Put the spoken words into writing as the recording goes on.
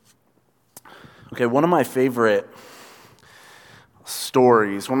Okay, one of my favorite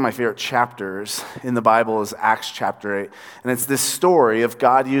stories, one of my favorite chapters in the Bible is Acts chapter 8. And it's this story of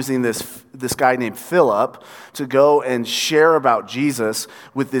God using this guy named Philip to go and share about Jesus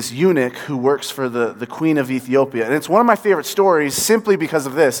with this eunuch who works for the queen of Ethiopia. And it's one of my favorite stories simply because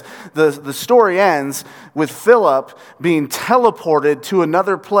of this. The story ends with Philip being teleported to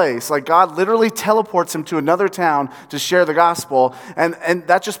another place. Like God literally teleports him to another town to share the gospel. And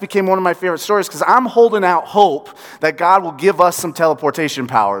that just became one of my favorite stories because I'm holding out hope that God will give us some teleportation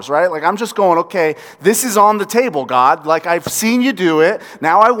powers, right? Like I'm just going, okay, this is on the table, God. Like I've seen you do it.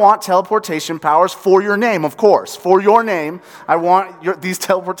 Now I want teleportation powers for your name, of course. For your name, I want these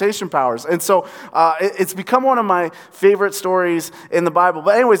teleportation powers. And so it's become one of my favorite stories in the Bible.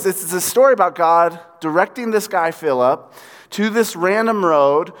 But anyways, this is a story about God directing this guy, Philip, to this random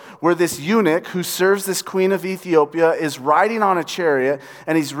road where this eunuch who serves this queen of Ethiopia is riding on a chariot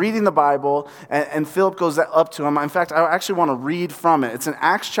and he's reading the Bible and Philip goes up to him. In fact, I actually want to read from it. It's in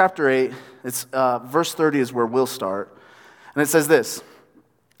Acts chapter 8. It's verse 30 is where we'll start. And it says this: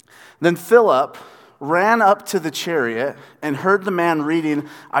 Then Philip ran up to the chariot and heard the man reading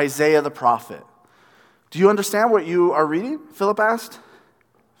Isaiah the prophet. Do you understand what you are reading? Philip asked.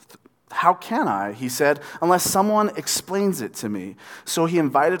 How can I, he said, unless someone explains it to me? So he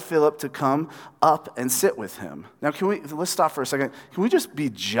invited Philip to come up and sit with him. Now, let's stop for a second. Can we just be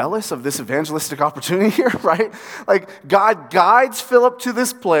jealous of this evangelistic opportunity here, right? Like, God guides Philip to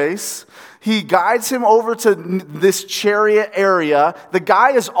this place. He guides him over to this chariot area. The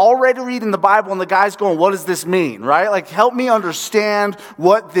guy is already reading the Bible, and the guy's going, what does this mean, right? Like, help me understand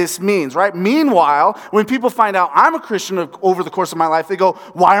what this means, right? Meanwhile, when people find out I'm a Christian over the course of my life, they go,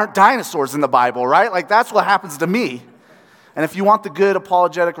 why aren't dinosaurs in the Bible, right? Like, that's what happens to me. And if you want the good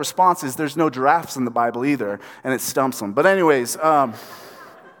apologetic responses, there's no giraffes in the Bible either, and it stumps them. But anyways, the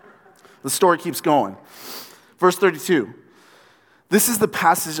story keeps going. Verse 32. This is the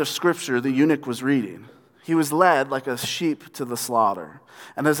passage of Scripture the eunuch was reading. He was led like a sheep to the slaughter,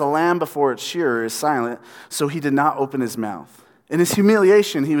 and as a lamb before its shearer is silent, so he did not open his mouth. In his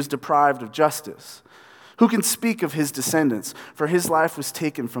humiliation, he was deprived of justice. Who can speak of his descendants? For his life was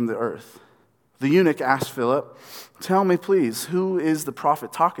taken from the earth. The eunuch asked Philip, tell me, please, who is the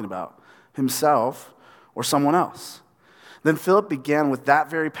prophet talking about, himself or someone else? Then Philip began with that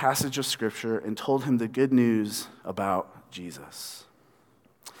very passage of Scripture and told him the good news about Jesus.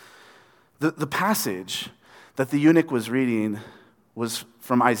 The passage that the eunuch was reading was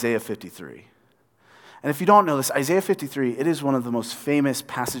from Isaiah 53. And if you don't know this, Isaiah 53, it is one of the most famous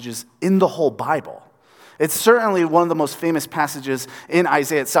passages in the whole Bible. It's certainly one of the most famous passages in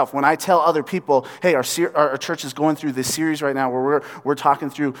Isaiah itself. When I tell other people, hey, our church is going through this series right now where we're talking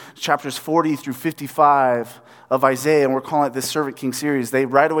through chapters 40 through 55 of Isaiah, and we're calling it this Servant King series, they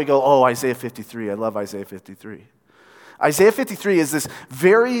right away go, oh, Isaiah 53. I love Isaiah 53. Isaiah 53 is this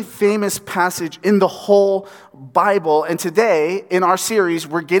very famous passage in the whole Bible, and today in our series,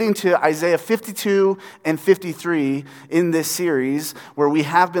 we're getting to Isaiah 52 and 53 in this series, where we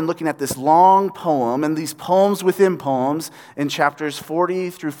have been looking at this long poem and these poems within poems in chapters 40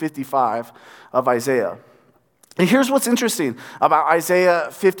 through 55 of Isaiah. And here's what's interesting about Isaiah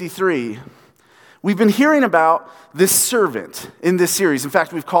 53. We've been hearing about this servant in this series. In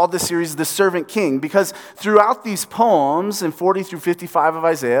fact, we've called this series the Servant King because throughout these poems in 40 through 55 of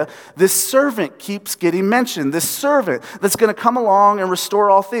Isaiah, this servant keeps getting mentioned. This servant that's going to come along and restore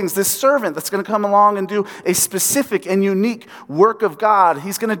all things. This servant that's going to come along and do a specific and unique work of God.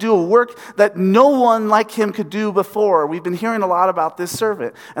 He's going to do a work that no one like him could do before. We've been hearing a lot about this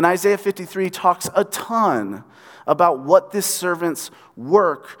servant. And Isaiah 53 talks a ton about what this servant's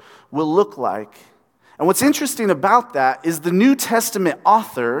work will look like. And what's interesting about that is the New Testament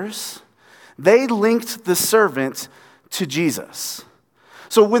authors, they linked the servant to Jesus.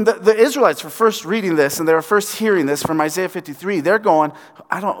 So when the Israelites were first reading this and they were first hearing this from Isaiah 53, they're going,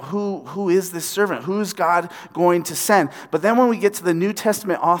 who is this servant? Who's God going to send? But then when we get to the New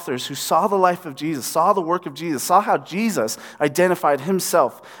Testament authors who saw the life of Jesus, saw the work of Jesus, saw how Jesus identified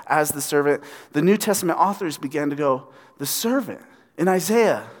himself as the servant, the New Testament authors began to go, the servant in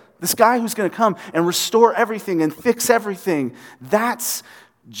Isaiah, this guy who's going to come and restore everything and fix everything, that's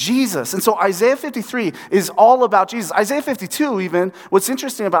Jesus. And so Isaiah 53 is all about Jesus. Isaiah 52 even, what's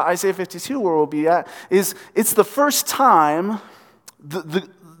interesting about Isaiah 52, where we'll be at, is it's the first time the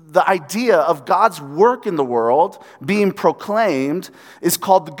idea of God's work in the world being proclaimed is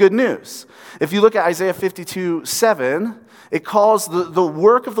called the good news. If you look at Isaiah 52:7, it calls the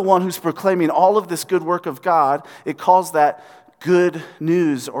work of the one who's proclaiming all of this good work of God, it calls that good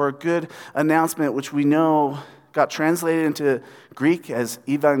news or a good announcement, which we know got translated into Greek as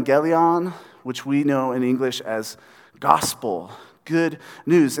evangelion, which we know in English as gospel, good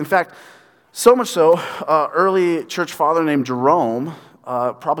news. In fact, so much so, early church father named Jerome,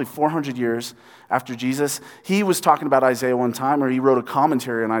 probably 400 years after Jesus, he was talking about Isaiah one time, or he wrote a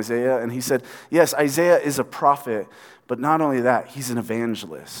commentary on Isaiah, and he said, yes, Isaiah is a prophet, but not only that, he's an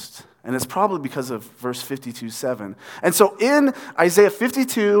evangelist. And it's probably because of verse 52:7. And so in Isaiah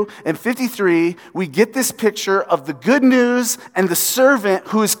 52 and 53, we get this picture of the good news and the servant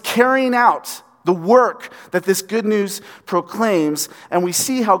who is carrying out the work that this good news proclaims. And we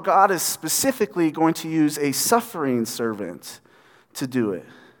see how God is specifically going to use a suffering servant to do it.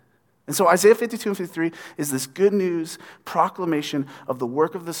 And so Isaiah 52 and 53 is this good news proclamation of the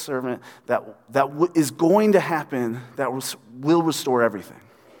work of the servant that is going to happen, that will restore everything.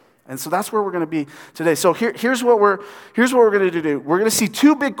 And so that's where we're going to be today. So here's what we're going to do. We're going to see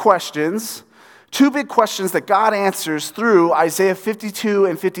two big questions that God answers through Isaiah 52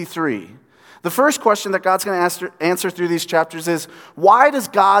 and 53. The first question that God's going to answer through these chapters is, why does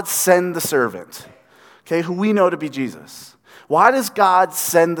God send the servant? Okay, who we know to be Jesus. Why does God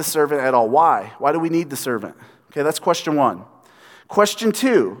send the servant at all? Why? Why do we need the servant? Okay, that's question one. Question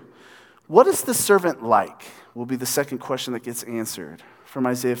two, what is the servant like? Will be the second question that gets answered from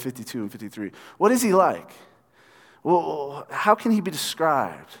Isaiah 52 and 53. What is he like? Well, how can he be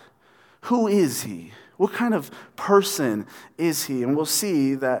described? Who is he? What kind of person is he? And we'll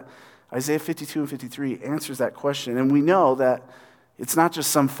see that Isaiah 52 and 53 answers that question. And we know that it's not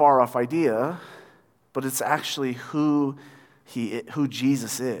just some far-off idea, but it's actually who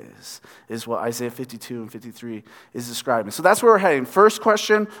Jesus is what Isaiah 52 and 53 is describing. So that's where we're heading. First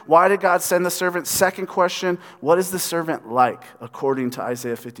question, why did God send the servant? Second question, what is the servant like according to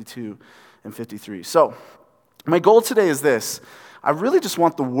Isaiah 52 and 53? So my goal today is this. I really just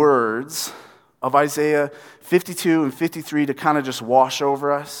want the words of Isaiah 52 and 53 to kind of just wash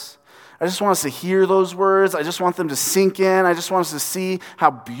over us. I just want us to hear those words. I just want them to sink in. I just want us to see how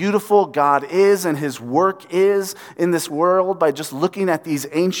beautiful God is and his work is in this world by just looking at these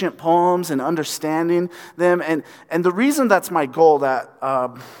ancient poems and understanding them. And the reason that's my goal, that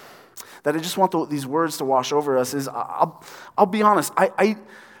I just want these words to wash over us, is I'll be honest, I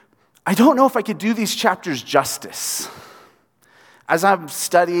don't know if I could do these chapters justice. As I'm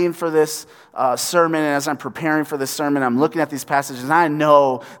studying for this sermon and as I'm preparing for this sermon, I'm looking at these passages and I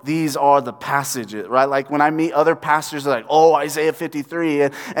know these are the passages, right? Like when I meet other pastors, they're like, oh, Isaiah 53.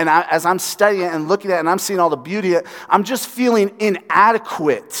 As I'm studying it and looking at it and I'm seeing all the beauty of it, I'm just feeling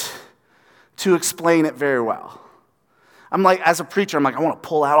inadequate to explain it very well. I'm like, as a preacher, I'm like, I want to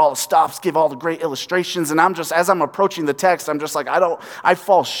pull out all the stops, give all the great illustrations. And I'm just, as I'm approaching the text, I'm just like, I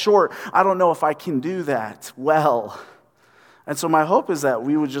fall short. I don't know if I can do that well. And so my hope is that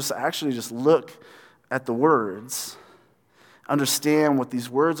we would just look at the words, understand what these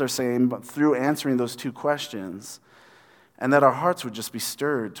words are saying, but through answering those two questions, and that our hearts would just be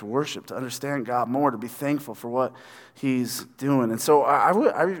stirred to worship, to understand God more, to be thankful for what he's doing. And so I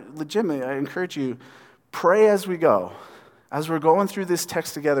legitimately encourage you, pray as we go. As we're going through this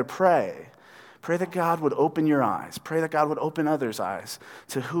text together, pray. Pray that God would open your eyes. Pray that God would open others' eyes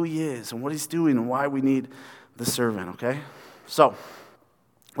to who he is and what he's doing and why we need the servant, okay? So,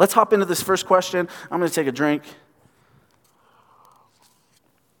 let's hop into this first question. I'm going to take a drink.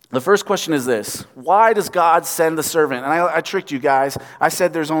 The first question is this. Why does God send the servant? And I tricked you guys. I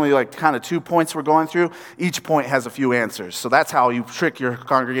said there's only like kind of 2 points we're going through. Each point has a few answers. So that's how you trick your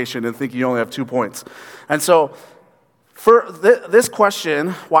congregation and think you only have 2 points. And so, for this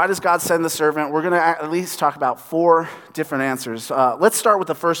question, why does God send the servant? We're going to at least talk about 4 different answers. Let's start with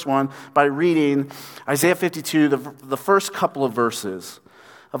the first one by reading Isaiah 52, the first couple of verses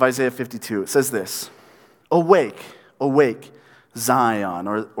of Isaiah 52. It says this, awake, awake, Zion,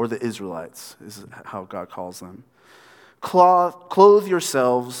 or the Israelites, is how God calls them. Clothe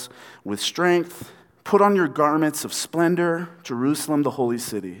yourselves with strength, put on your garments of splendor, Jerusalem, the holy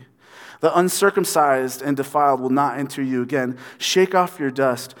city. The uncircumcised and defiled will not enter you again. Shake off your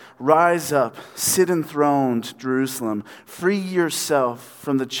dust. Rise up. Sit enthroned, Jerusalem. Free yourself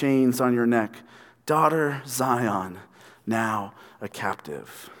from the chains on your neck. Daughter Zion, now a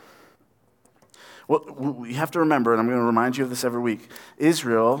captive. Well, we have to remember, and I'm going to remind you of this every week,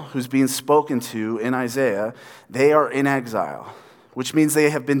 Israel, who's being spoken to in Isaiah, they are in exile, which means they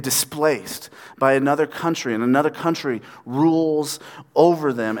have been displaced by another country, and another country rules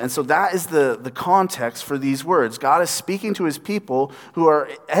over them. And so that is the context for these words. God is speaking to his people who are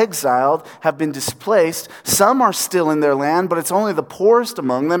exiled, have been displaced. Some are still in their land, but it's only the poorest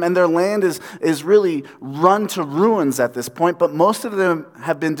among them, and their land is really run to ruins at this point. But most of them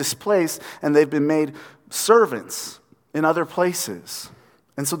have been displaced, and they've been made servants in other places.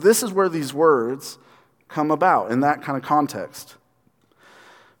 And so this is where these words come about, in that kind of context.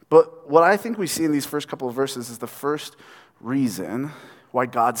 But what I think we see in these first couple of verses is the first reason why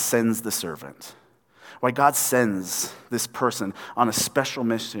God sends the servant, why God sends this person on a special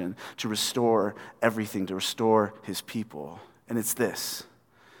mission to restore everything, to restore his people. And it's this: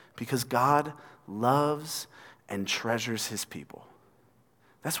 because God loves and treasures his people.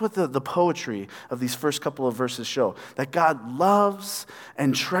 That's what the poetry of these first couple of verses show, that God loves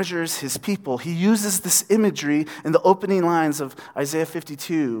and treasures his people. He uses this imagery in the opening lines of Isaiah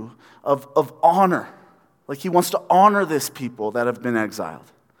 52 of honor. Like he wants to honor this people that have been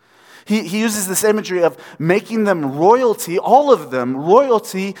exiled. He uses this imagery of making them royalty, all of them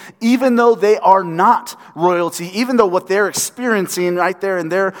royalty, even though they are not royalty, even though what they're experiencing right there in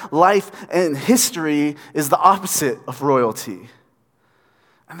their life and history is the opposite of royalty.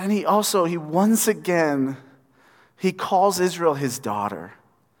 And then he once again calls Israel his daughter.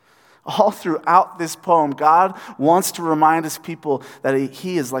 All throughout this poem, God wants to remind his people that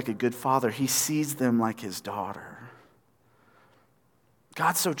he is like a good father. He sees them like his daughter.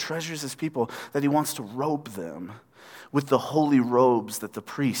 God so treasures his people that he wants to robe them with the holy robes that the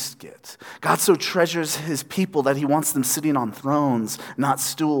priests get. God so treasures his people that he wants them sitting on thrones, not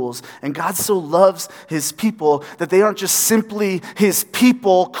stools. And God so loves his people that they aren't just simply his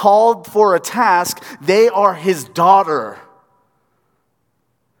people called for a task, they are his daughter.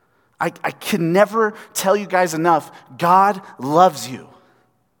 I can never tell you guys enough, God loves you.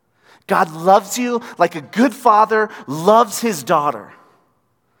 God loves you like a good father loves his daughter.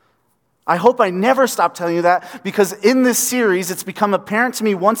 I hope I never stop telling you that, because in this series, it's become apparent to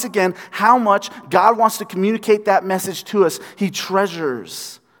me once again how much God wants to communicate that message to us. He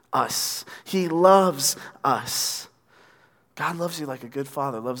treasures us. He loves us. God loves you like a good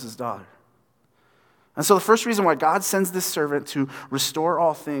father loves his daughter. And so the first reason why God sends this servant to restore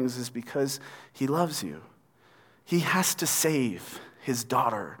all things is because he loves you. He has to save his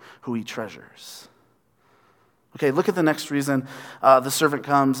daughter who he treasures. Okay, look at the next reason the servant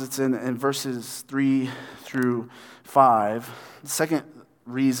comes. It's in verses 3 through 5. The second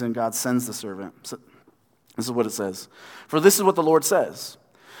reason God sends the servant. So, this is what it says. For this is what the Lord says: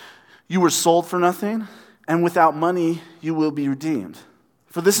 you were sold for nothing, and without money you will be redeemed.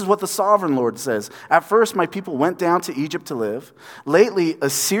 For this is what the sovereign Lord says: at first my people went down to Egypt to live. Lately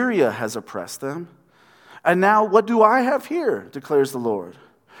Assyria has oppressed them. And now what do I have here, declares the Lord?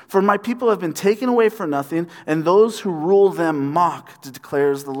 For my people have been taken away for nothing, and those who rule them mock,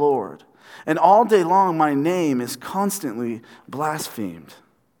 declares the Lord. And all day long my name is constantly blasphemed.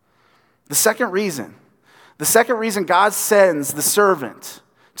 The second reason God sends the servant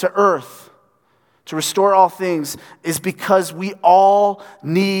to earth to restore all things is because we all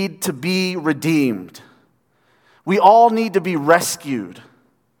need to be redeemed. We all need to be rescued.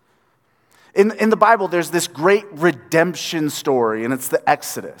 In the Bible, there's this great redemption story, and it's the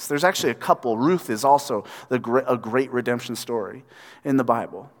Exodus. There's actually a couple. Ruth is also a great redemption story in the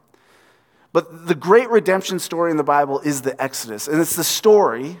Bible. But the great redemption story in the Bible is the Exodus, and it's the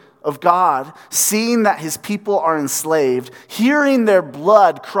story of God seeing that his people are enslaved, hearing their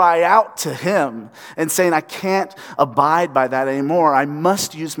blood cry out to him, and saying, I can't abide by that anymore. I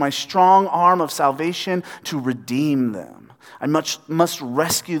must use my strong arm of salvation to redeem them. I must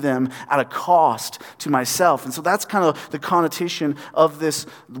rescue them at a cost to myself. And so that's kind of the connotation of this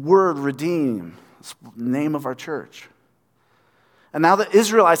word redeem. It's the name of our church. And now the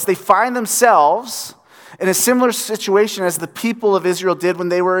Israelites, they find themselves in a similar situation as the people of Israel did when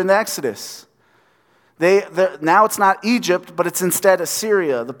they were in the Exodus. Now it's not Egypt, but it's instead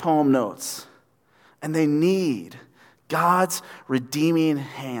Assyria, the poem notes. And they need God's redeeming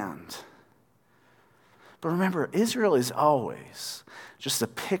hand. But remember, Israel is always just a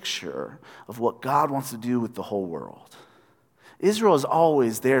picture of what God wants to do with the whole world. Israel is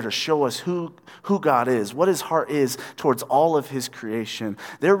always there to show us who God is, what his heart is towards all of his creation.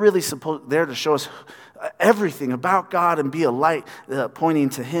 They're really there to show us everything about God and be a light pointing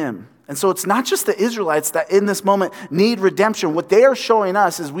to him. And so it's not just the Israelites that in this moment need redemption. What they are showing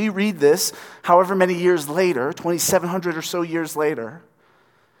us as we read this, however many years later, 2,700 or so years later,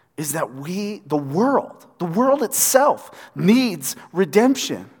 is that the world itself needs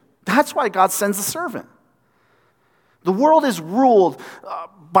redemption. That's why God sends a servant. The world is ruled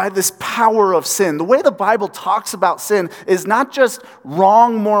by this power of sin. The way the Bible talks about sin is not just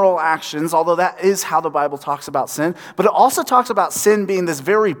wrong moral actions, although that is how the Bible talks about sin, but it also talks about sin being this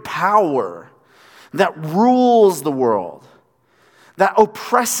very power that rules the world, that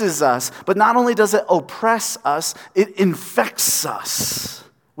oppresses us. But not only does it oppress us, it infects us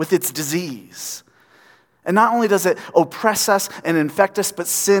with its disease. And not only does it oppress us and infect us, but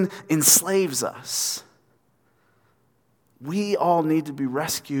sin enslaves us. We all need to be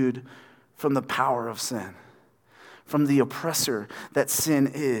rescued from the power of sin, from the oppressor that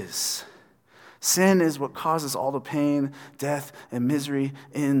sin is. Sin is what causes all the pain, death, and misery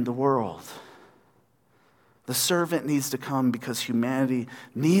in the world. The servant needs to come because humanity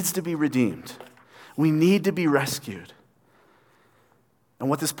needs to be redeemed. We need to be rescued. And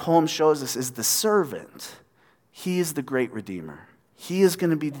what this poem shows us is the servant, he is the great redeemer. He is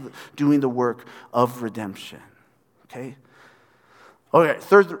going to be doing the work of redemption. Okay? Okay,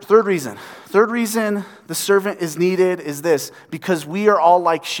 third reason. Third reason the servant is needed is this, because we are all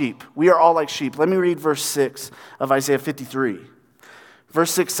like sheep. We are all like sheep. Let me read verse 6 of Isaiah 53.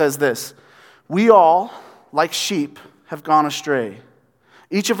 Verse 6 says this, "We all, like sheep, have gone astray.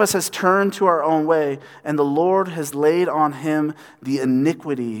 Each of us has turned to our own way, and the Lord has laid on him the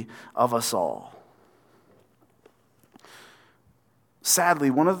iniquity of us all." Sadly,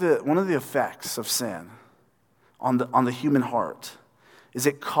 one of the effects of sin on the human heart is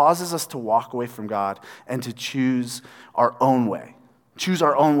it causes us to walk away from God and to choose our own way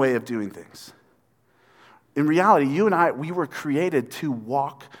of doing things. In reality, you and I, we were created to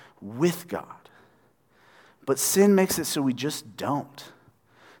walk with God. But sin makes it so we just don't.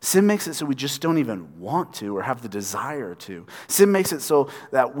 Sin makes it so we just don't even want to or have the desire to. Sin makes it so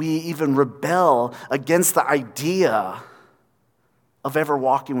that we even rebel against the idea of ever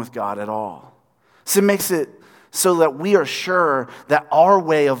walking with God at all. Sin makes it so that we are sure that our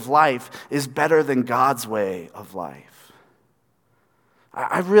way of life is better than God's way of life.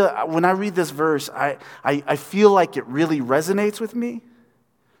 When I read this verse, I feel like it really resonates with me.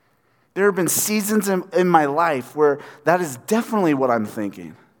 There have been seasons in my life where that is definitely what I'm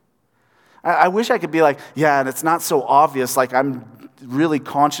thinking. I wish I could be like, yeah, and it's not so obvious, like I'm really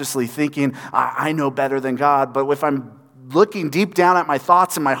consciously thinking, I know better than God, but if I'm looking deep down at my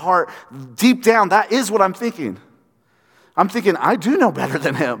thoughts and my heart, deep down, that is what I'm thinking. I'm thinking, I do know better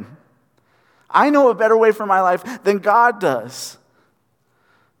than him. I know a better way for my life than God does.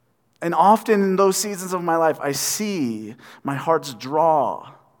 And often in those seasons of my life, I see my heart's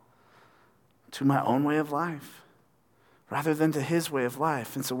draw to my own way of life rather than to his way of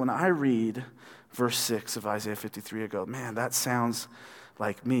life. And so when I read verse 6 of Isaiah 53, I go, man, that sounds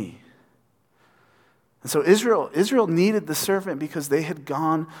like me. And so Israel needed the servant because they had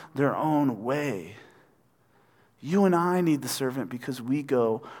gone their own way. You and I need the servant because we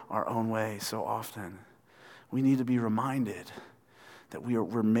go our own way so often. We need to be reminded that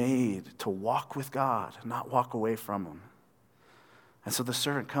we're made to walk with God, not walk away from him. And so the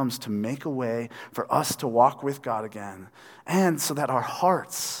servant comes to make a way for us to walk with God again, and so that our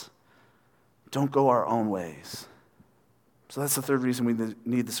hearts don't go our own ways. So that's the third reason we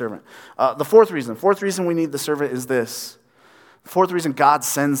need the servant. The fourth reason we need the servant is this. The fourth reason God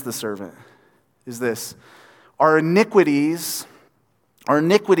sends the servant is this. Our iniquities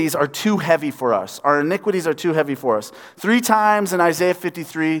are too heavy for us. Our iniquities are too heavy for us. 3 times in Isaiah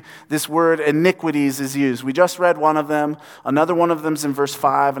 53, this word iniquities is used. We just read one of them. Another one of them is in verse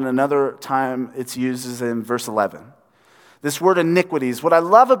 5, and another time it's used is in verse 11. This word iniquities. What I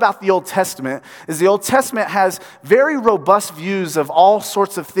love about the Old Testament is the Old Testament has very robust views of all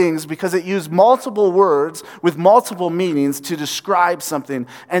sorts of things because it used multiple words with multiple meanings to describe something.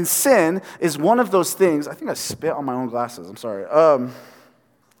 And sin is one of those things. I think I spit on my own glasses. I'm sorry.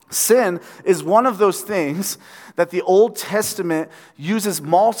 Sin is one of those things that the Old Testament uses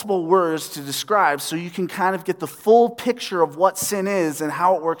multiple words to describe so you can kind of get the full picture of what sin is and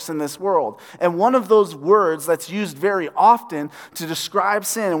how it works in this world. And one of those words that's used very often to describe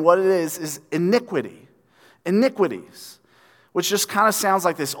sin and what it is iniquity. Iniquities, which just kind of sounds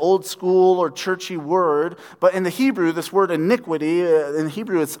like this old school or churchy word. But in the Hebrew, this word iniquity, in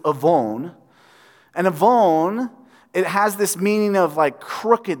Hebrew it's avon. And avon, it has this meaning of like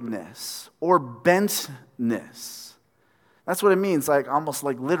crookedness or bentness. That's what it means, like almost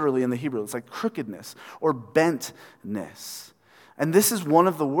like literally in the Hebrew. It's like crookedness or bentness. And this is one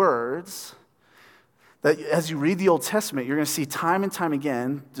of the words that as you read the Old Testament, you're going to see time and time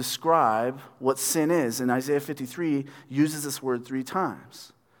again describe what sin is. And Isaiah 53 uses this word 3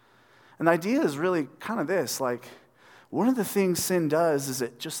 times. And the idea is really kind of this, like one of the things sin does is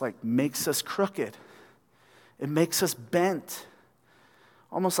it just like makes us crooked. It makes us bent.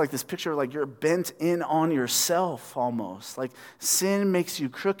 Almost like this picture of like you're bent in on yourself almost. Like sin makes you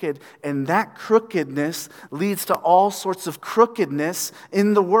crooked, and that crookedness leads to all sorts of crookedness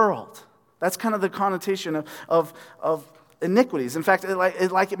in the world. That's kind of the connotation of iniquities. In fact,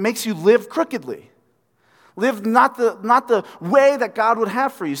 it makes you live crookedly. Live not the way that God would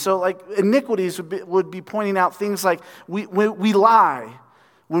have for you. So like iniquities would be pointing out things like we lie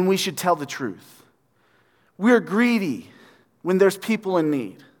when we should tell the truth. We're greedy when there's people in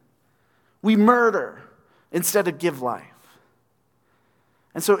need. We murder instead of give life.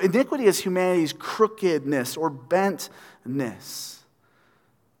 And so iniquity is humanity's crookedness or bentness.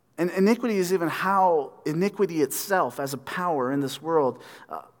 And iniquity is even how iniquity itself as a power in this world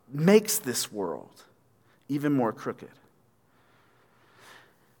makes this world even more crooked.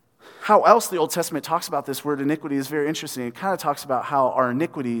 How else the Old Testament talks about this word iniquity is very interesting. It kind of talks about how our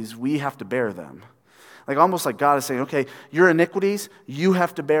iniquities, we have to bear them. Like almost like God is saying, okay, your iniquities, you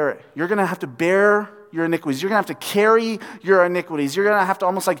have to bear it. You're going to have to bear your iniquities. You're going to have to carry your iniquities. You're going to have to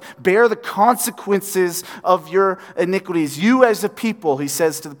almost like bear the consequences of your iniquities. You as a people, he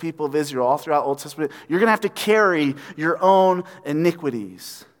says to the people of Israel all throughout the Old Testament, you're going to have to carry your own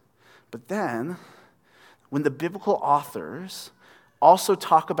iniquities. But then, when the biblical authors also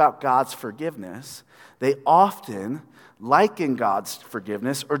talk about God's forgiveness, they often liken God's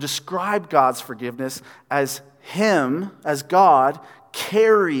forgiveness or describe God's forgiveness as him, as God,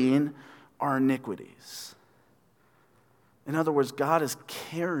 carrying our iniquities. In other words, God is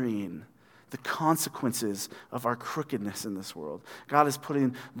carrying the consequences of our crookedness in this world. God is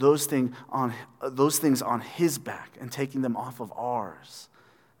putting those things on his back and taking them off of ours.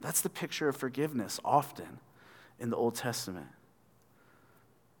 That's the picture of forgiveness often in the Old Testament.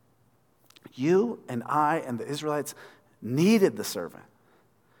 You and I and the Israelites needed the servant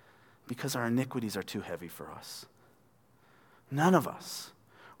because our iniquities are too heavy for us. None of us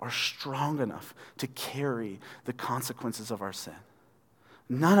are strong enough to carry the consequences of our sin.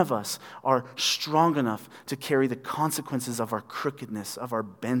 None of us are strong enough to carry the consequences of our crookedness, of our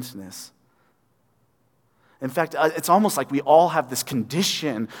bentness. In fact, it's almost like we all have this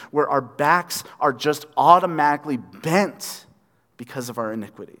condition where our backs are just automatically bent because of our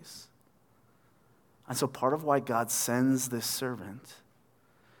iniquities. And so part of why God sends this servant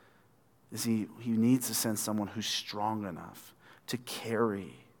is he needs to send someone who's strong enough to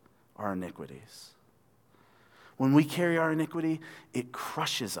carry our iniquities. When we carry our iniquity, it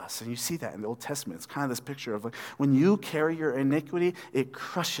crushes us. And you see that in the Old Testament. It's kind of this picture of like, when you carry your iniquity, it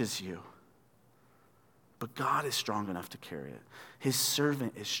crushes you. But God is strong enough to carry it. His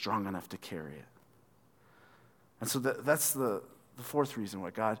servant is strong enough to carry it. And so that's the fourth reason why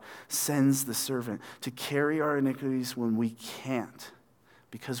God sends the servant to carry our iniquities when we can't,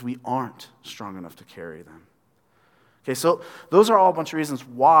 because we aren't strong enough to carry them. Okay, so those are all a bunch of reasons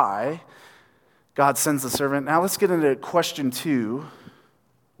why God sends the servant. Now let's get into question 2.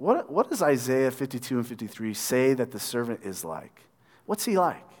 What does Isaiah 52 and 53 say that the servant is like? What's he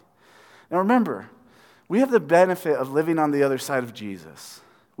like? Now remember, we have the benefit of living on the other side of Jesus.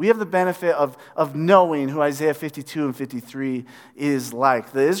 We have the benefit of knowing who Isaiah 52 and 53 is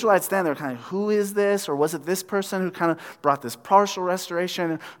like. The Israelites then, they're kind of, who is this? Or was it this person who kind of brought this partial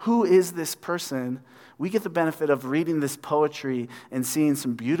restoration? Who is this person? We get the benefit of reading this poetry and seeing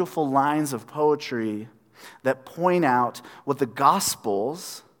some beautiful lines of poetry that point out what the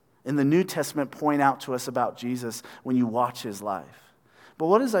Gospels in the New Testament point out to us about Jesus when you watch his life. But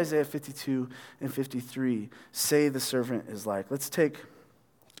what does Isaiah 52 and 53 say the servant is like? Let's take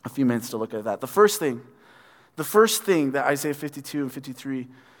a few minutes to look at that. The first thing that Isaiah 52 and 53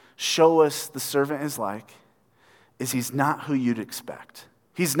 show us the servant is like is he's not who you'd expect.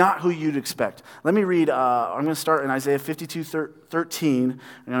 He's not who you'd expect. Let me read, I'm going to start in Isaiah 52:13. I'm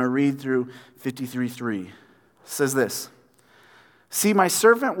going to read through 53:3. It says this, "See, my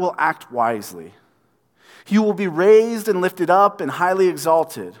servant will act wisely. He will be raised and lifted up and highly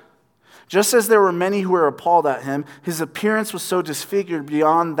exalted. Just as there were many who were appalled at him, his appearance was so disfigured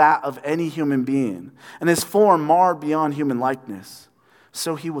beyond that of any human being, and his form marred beyond human likeness.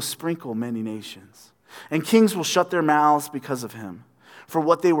 So he will sprinkle many nations, and kings will shut their mouths because of him. For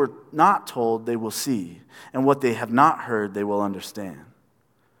what they were not told, they will see, and what they have not heard, they will understand.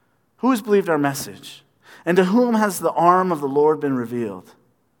 Who has believed our message? And to whom has the arm of the Lord been revealed?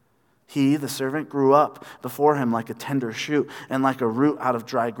 He, the servant, grew up before him like a tender shoot and like a root out of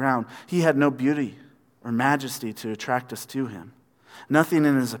dry ground. He had no beauty or majesty to attract us to him, nothing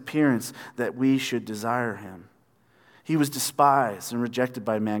in his appearance that we should desire him. He was despised and rejected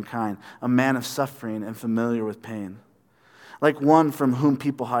by mankind, a man of suffering and familiar with pain. Like one from whom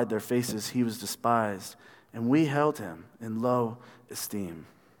people hide their faces, he was despised, and we held him in low esteem."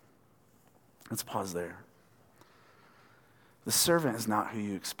 Let's pause there. The servant is not who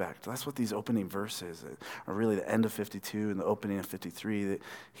you expect. That's what these opening verses are really the end of 52 and the opening of 53. That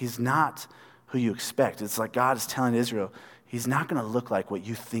he's not who you expect. It's like God is telling Israel, he's not going to look like what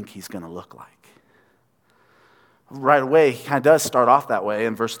you think he's going to look like. right away, he kind of does start off that way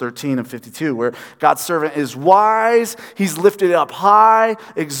in verse 13 and 52, where God's servant is wise, he's lifted up high,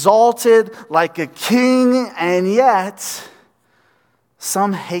 exalted like a king, and yet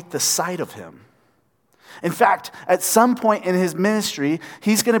some hate the sight of him. In fact, at some point in his ministry,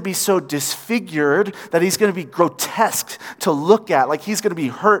 he's going to be so disfigured that he's going to be grotesque to look at. Like he's going to be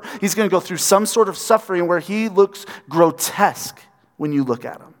hurt. He's going to go through some sort of suffering where he looks grotesque when you look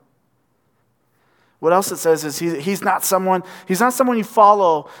at him. What else it says is he's not someone you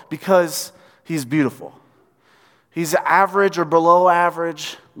follow because he's beautiful. He's an average or below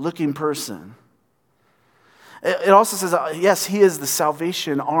average looking person. It also says, yes, he is the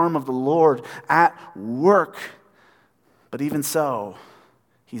salvation arm of the Lord at work. But even so,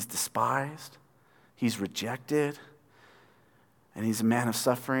 he's despised, he's rejected, and he's a man of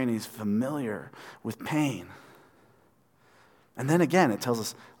suffering. He's familiar with pain. And then again, it tells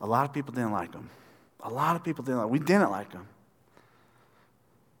us a lot of people didn't like him. A lot of people didn't like him. We didn't like him.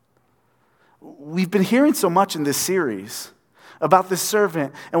 We've been hearing so much in this series about this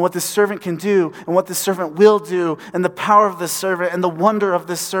servant and what this servant can do and what this servant will do and the power of this servant and the wonder of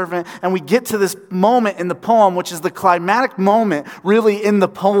this servant. And we get to this moment in the poem, which is the climatic moment really in the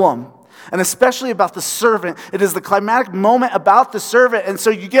poem. And especially about the servant. It is the climatic moment about the servant. And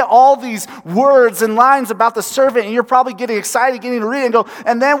so you get all these words and lines about the servant, and you're probably getting excited, getting to read and go,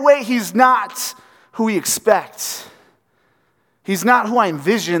 and then wait, he's not who we expect. He's not who I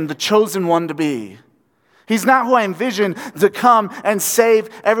envisioned the chosen one to be. He's not who I envisioned to come and save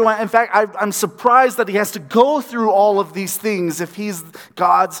everyone. In fact, I'm surprised that he has to go through all of these things if he's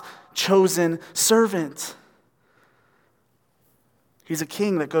God's chosen servant. He's a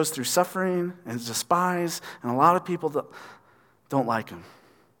king that goes through suffering and is despised, and a lot of people don't like him.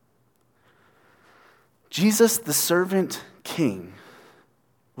 Jesus, the servant king,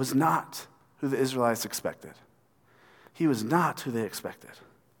 was not who the Israelites expected. He was not who they expected.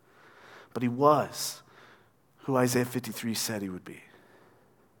 But he was who Isaiah 53 said he would be.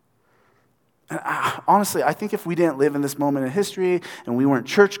 And honestly, I think if we didn't live in this moment in history and we weren't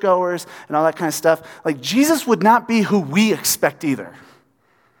churchgoers and all that kind of stuff, like Jesus would not be who we expect either.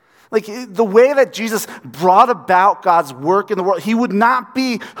 Like the way that Jesus brought about God's work in the world, he would not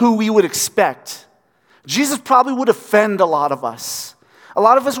be who we would expect. Jesus probably would offend a lot of us. A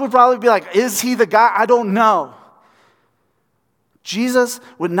lot of us would probably be like, is he the guy? I don't know. Jesus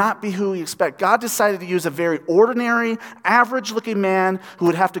would not be who we expect. God decided to use a very ordinary, average-looking man who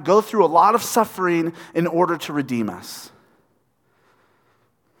would have to go through a lot of suffering in order to redeem us.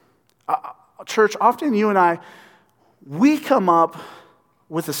 Church, often you and I, we come up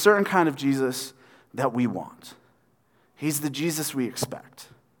with a certain kind of Jesus that we want. He's the Jesus we expect.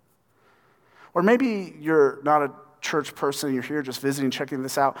 Or maybe you're not a church person, you're here just visiting, checking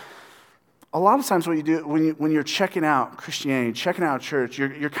this out. A lot of times what you do when you're checking out Christianity, checking out church,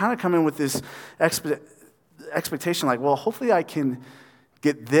 you're kind of coming with this expectation like, well, hopefully I can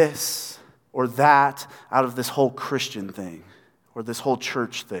get this or that out of this whole Christian thing or this whole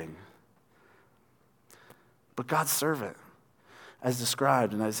church thing. But God's servant, as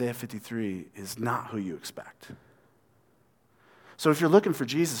described in Isaiah 53, is not who you expect. So if you're looking for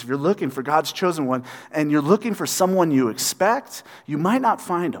Jesus, if you're looking for God's chosen one, and you're looking for someone you expect, you might not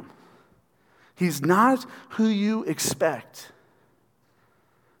find him. He's not who you expect.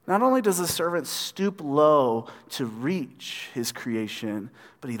 Not only does the servant stoop low to reach his creation,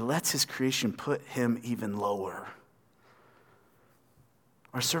 but he lets his creation put him even lower.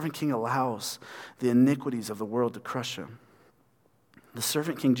 Our servant king allows the iniquities of the world to crush him. The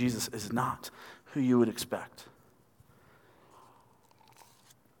servant king Jesus is not who you would expect,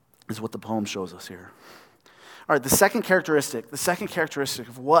 is what the poem shows us here. All right, the second characteristic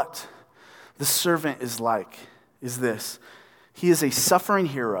of what the servant is like is this. He is a suffering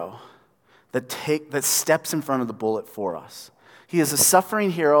hero that steps in front of the bullet for us. He is a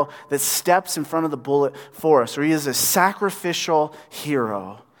suffering hero that steps in front of the bullet for us, or he is a sacrificial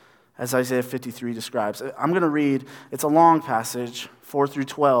hero, as Isaiah 53 describes. I'm going to read, it's a long passage, 4 through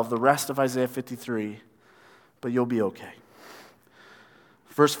 12, the rest of Isaiah 53, but you'll be okay.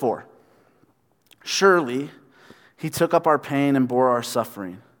 Verse 4, surely he took up our pain and bore our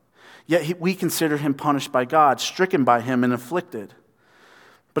suffering. Yet we consider him punished by God, stricken by him and afflicted.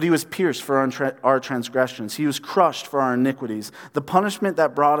 But he was pierced for our transgressions. He was crushed for our iniquities. The punishment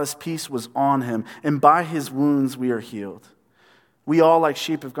that brought us peace was on him, and by his wounds we are healed. We all like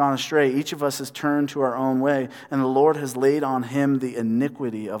sheep have gone astray. Each of us has turned to our own way, and the Lord has laid on him the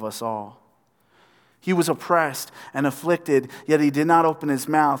iniquity of us all. He was oppressed and afflicted, yet he did not open his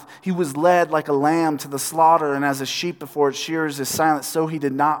mouth. He was led like a lamb to the slaughter, and as a sheep before its shearers is silent, so he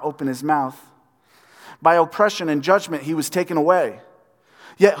did not open his mouth. By oppression and judgment he was taken away.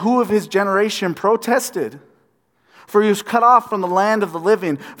 Yet who of his generation protested? For he was cut off from the land of the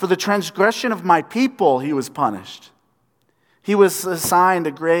living. For the transgression of my people he was punished. He was assigned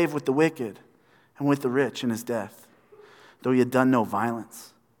a grave with the wicked and with the rich in his death, though he had done no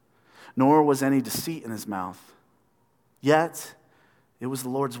violence, nor was any deceit in his mouth. Yet it was the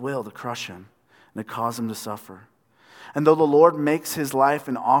Lord's will to crush him and to cause him to suffer. And though the Lord makes his life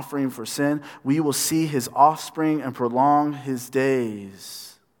an offering for sin, we will see his offspring and prolong his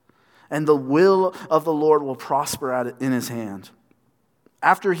days. And the will of the Lord will prosper in his hand.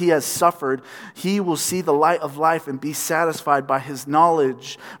 After he has suffered, he will see the light of life and be satisfied by his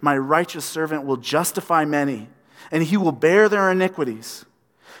knowledge. My righteous servant will justify many, and he will bear their iniquities.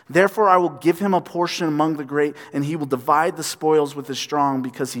 Therefore I will give him a portion among the great, and he will divide the spoils with the strong,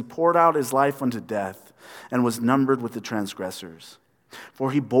 because he poured out his life unto death and was numbered with the transgressors.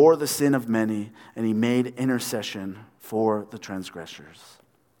 For he bore the sin of many, and he made intercession for the transgressors.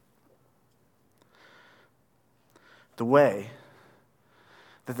 The way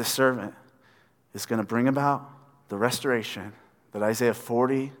that the servant is going to bring about the restoration that Isaiah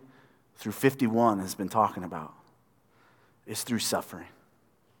 40 through 51 has been talking about is through suffering.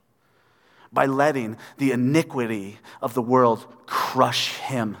 By letting the iniquity of the world crush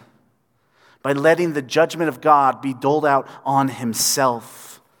him. By letting the judgment of God be doled out on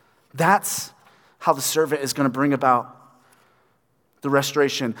himself. That's how the servant is going to bring about the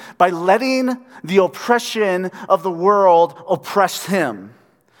restoration. By letting the oppression of the world oppress him.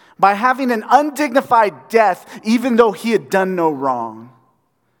 By having an undignified death even though he had done no wrong.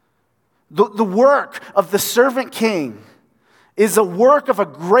 The work of the servant king is a work of a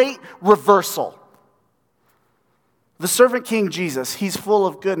great reversal. The servant king Jesus, he's full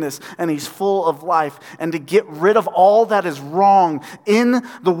of goodness and he's full of life. And to get rid of all that is wrong in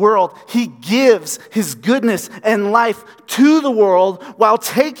the world, he gives his goodness and life to the world while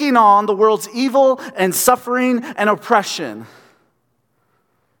taking on the world's evil and suffering and oppression.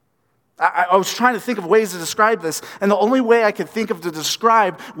 I was trying to think of ways to describe this, and the only way I could think of to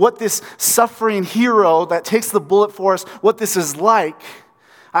describe what this suffering hero that takes the bullet for us, what this is like,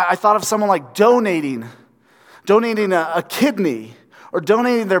 I thought of someone like donating a kidney or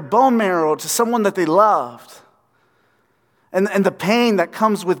donating their bone marrow to someone that they loved. And the pain that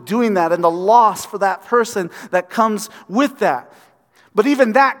comes with doing that and the loss for that person that comes with that. But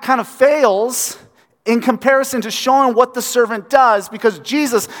even that kind of fails in comparison to showing what the servant does, because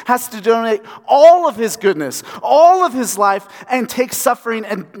Jesus has to donate all of his goodness, all of his life, and take suffering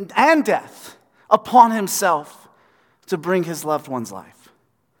and death upon himself to bring his loved one's life.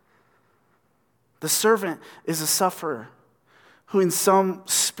 The servant is a sufferer who in some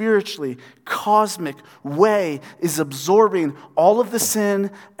spiritually cosmic way is absorbing all of the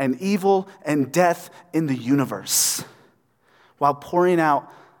sin and evil and death in the universe while pouring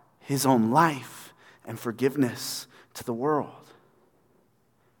out his own life and forgiveness to the world.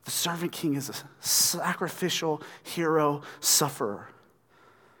 The servant king is a sacrificial hero sufferer.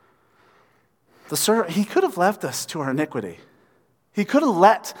 He could have left us to our iniquity. He could have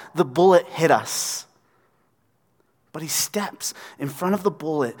let the bullet hit us. But he steps in front of the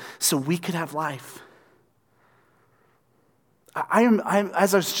bullet so we could have life.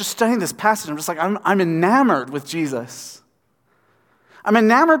 As I was just studying this passage, I'm just like, I'm enamored with Jesus. I'm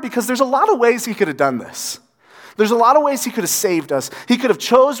enamored because there's a lot of ways he could have done this. There's a lot of ways he could have saved us. He could have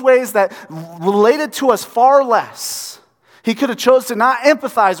chose ways that related to us far less. He could have chose to not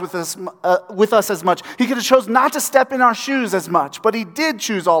empathize with us as much. He could have chose not to step in our shoes as much, but he did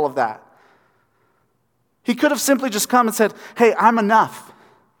choose all of that. He could have simply just come and said, hey, I'm enough.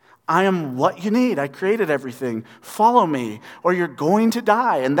 I am what you need. I created everything. Follow me, or you're going to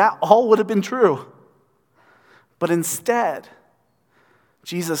die. And that all would have been true. But instead,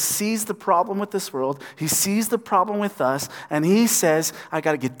 Jesus sees the problem with this world. He sees the problem with us. And he says, I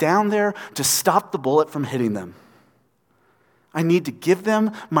got to get down there to stop the bullet from hitting them. I need to give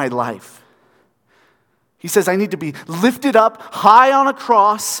them my life. He says, I need to be lifted up high on a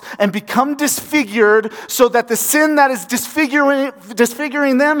cross and become disfigured so that the sin that is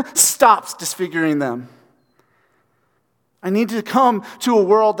disfiguring them stops disfiguring them. I need to come to a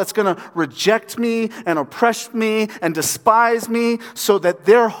world that's going to reject me and oppress me and despise me so that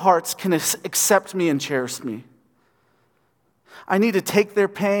their hearts can accept me and cherish me. I need to take their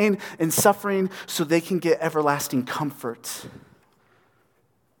pain and suffering so they can get everlasting comfort.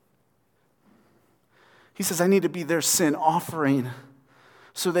 He says, I need to be their sin offering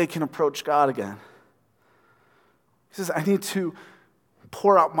so they can approach God again. He says, I need to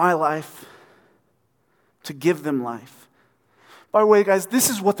pour out my life to give them life. By the way, guys, this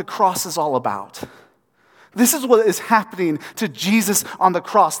is what the cross is all about. This is what is happening to Jesus on the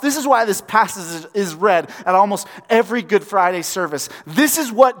cross. This is why this passage is read at almost every Good Friday service. This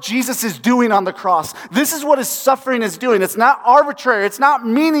is what Jesus is doing on the cross. This is what his suffering is doing. It's not arbitrary. It's not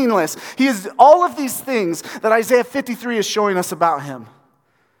meaningless. He is all of these things that Isaiah 53 is showing us about him.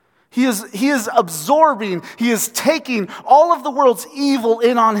 He is absorbing, he is taking all of the world's evil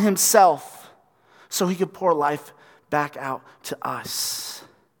in on himself so he could pour life back out to us.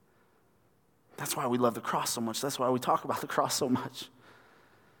 That's why we love the cross so much. That's why we talk about the cross so much.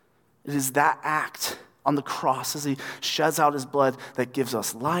 It is that act on the cross as he sheds out his blood that gives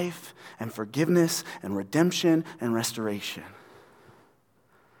us life and forgiveness and redemption and restoration.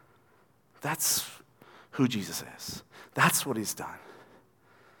 That's who Jesus is. That's what he's done.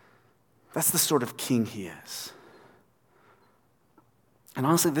 That's the sort of king he is. And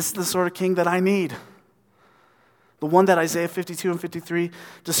honestly, this is the sort of king that I need. The one that Isaiah 52 and 53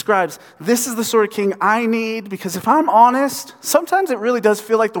 describes. This is the sort of king I need because if I'm honest, sometimes it really does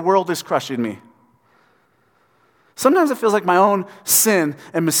feel like the world is crushing me. Sometimes it feels like my own sin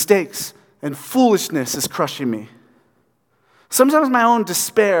and mistakes and foolishness is crushing me. Sometimes my own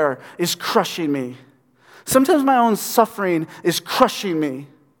despair is crushing me. Sometimes my own suffering is crushing me.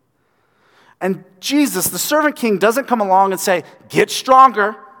 And Jesus, the servant king, doesn't come along and say, get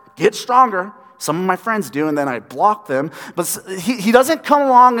stronger, get stronger. Some of my friends do, and then I block them. But he doesn't come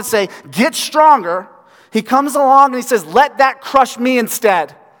along and say, get stronger. He comes along and he says, let that crush me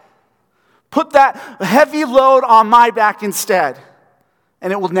instead. Put that heavy load on my back instead,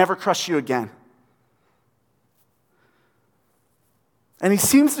 and it will never crush you again. And he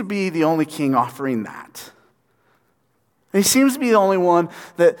seems to be the only king offering that. And he seems to be the only one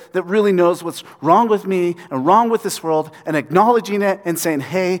that really knows what's wrong with me and wrong with this world and acknowledging it and saying,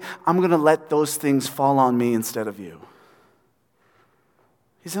 hey, I'm going to let those things fall on me instead of you.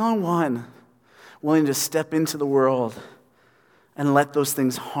 He's the only one willing to step into the world and let those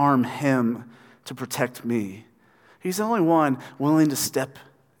things harm him to protect me. He's the only one willing to step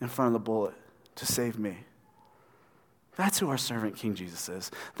in front of the bullet to save me. That's who our servant King Jesus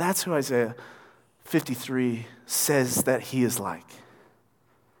is. That's who Isaiah 53 says that he is like.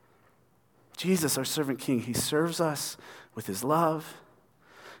 Jesus, our servant king, he serves us with his love.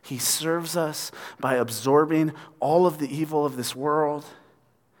 He serves us by absorbing all of the evil of this world.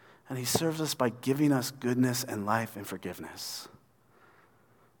 And he serves us by giving us goodness and life and forgiveness.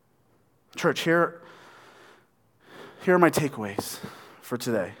 Church, here are my takeaways for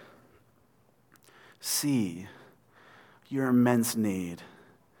today. See your immense need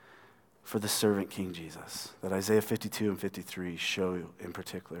for the servant King Jesus that Isaiah 52 and 53 show you in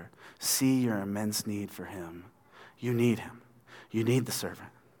particular. See your immense need for him. You need him. You need the servant.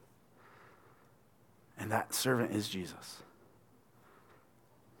 And that servant is Jesus.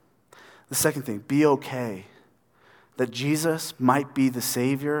 The second thing, be okay that Jesus might be the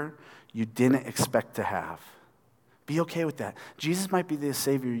Savior you didn't expect to have. Be okay with that. Jesus might be the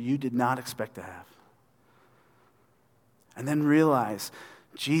Savior you did not expect to have. And then realize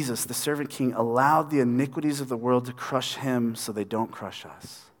Jesus, the servant king, allowed the iniquities of the world to crush him so they don't crush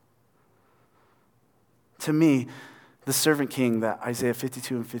us. To me, the servant king that Isaiah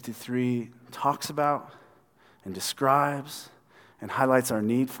 52 and 53 talks about and describes and highlights our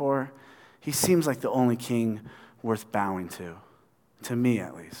need for, he seems like the only king worth bowing to me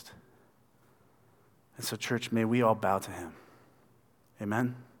at least. And so, church, may we all bow to him.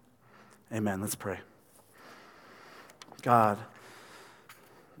 Amen? Amen. Let's pray. God,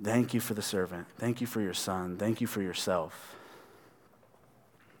 thank you for the servant. Thank you for your son. Thank you for yourself.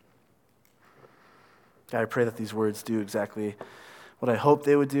 God, I pray that these words do exactly what I hope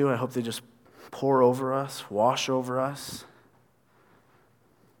they would do. I hope they just pour over us, wash over us,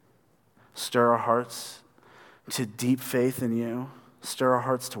 stir our hearts to deep faith in you, stir our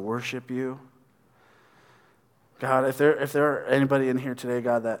hearts to worship you. God, if there are anybody in here today,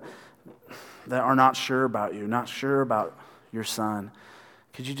 God, that are not sure about you, not sure about your son,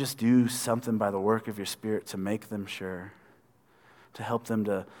 could you just do something by the work of your Spirit to make them sure, to help them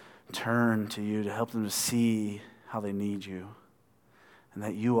to turn to you, to help them to see how they need you, and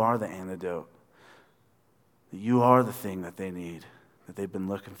that you are the antidote, that you are the thing that they need, that they've been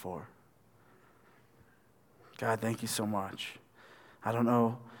looking for. God, thank you so much. I don't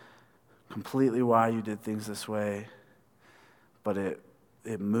know completely why you did things this way, but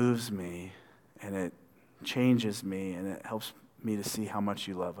it moves me, and it changes me, and it helps me to see how much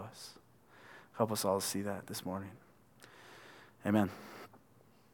you love us. Help us all to see that this morning. Amen.